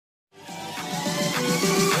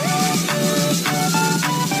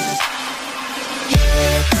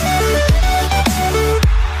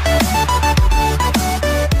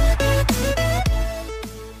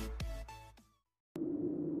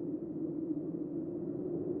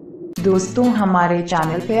दोस्तों, हमारे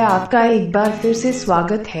चैनल पे आपका एक बार फिर से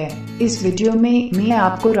स्वागत है। इस वीडियो में मैं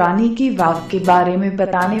आपको रानी की वाव के बारे में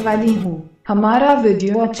बताने वाली हूँ। हमारा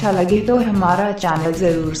वीडियो अच्छा लगे तो हमारा चैनल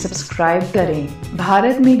जरूर सब्सक्राइब करें।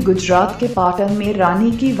 भारत में गुजरात के पाटन में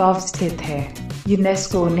रानी की वाव स्थित है।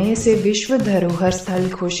 यूनेस्को ने इसे विश्व धरोहर स्थल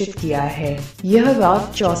घोषित किया है। यह वाव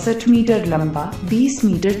 64 मीटर लंबा, 20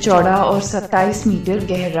 मीटर चौड़ा और 27 मीटर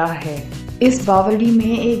गहरा है। इस बावड़ी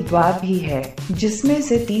में एक द्वार भी है, जिसमें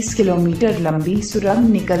से 30 किलोमीटर लंबी सुरंग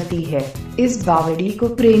निकलती है। इस बावड़ी को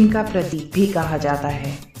प्रेम का प्रतीक भी कहा जाता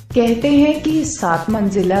है। कहते हैं कि इस 7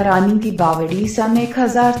 मंजिला रानी की बावड़ी सन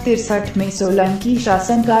 1063 में सोलंकी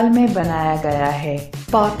शासनकाल में बनाया गया है।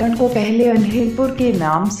 पाटन को पहले अनहिलपुर के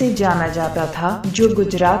नाम से जाना जाता था, जो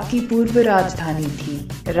गुजरात की पूर्व राजधानी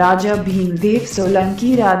थी। राजा भीमदेव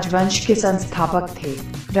सोलंकी राजवंश के संस्थापक थे।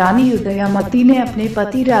 रानी उदयमती ने अपने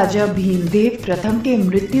पति राजा भीमदेव प्रथम के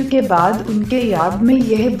मृत्यु के बाद उनके याद में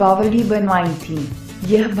यह बावड़ी बनवाई थी।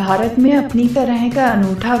 यह भारत में अपनी तरह का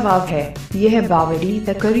अनूठा वाव है। यह बावड़ी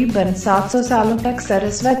तकरीबन 700 सालों तक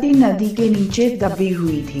सरस्वती नदी के नीचे दबी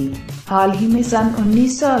हुई थी। हाल ही में सन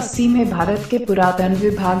 1980 में भारत के पुरातन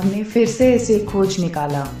विभाग ने फिर से इसे खोज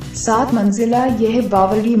निकाला। 7 मंजिला यह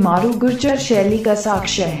बावड़ी मारू गुर्जर शैली का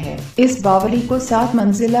साक्ष्य है। इस बावड़ी को 7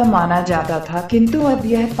 मंजिला माना जाता था, किंतु अब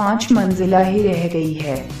यह 5 मंजिला ही रह गई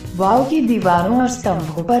है। वाव की दीवारों और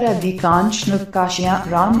स्तंभों पर अधिकांश नक्काशियां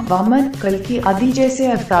राम, वामन, कल्कि आदि जैसे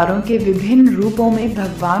अवतारों के विभिन्न रूपों में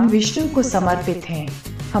भगवान विष्णु को समर्पित हैं।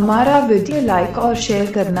 हमारा वीडियो लाइक और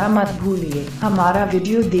शेयर करना मत भूलिए। हमारा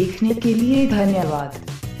वीडियो देखने के लिए धन्यवाद।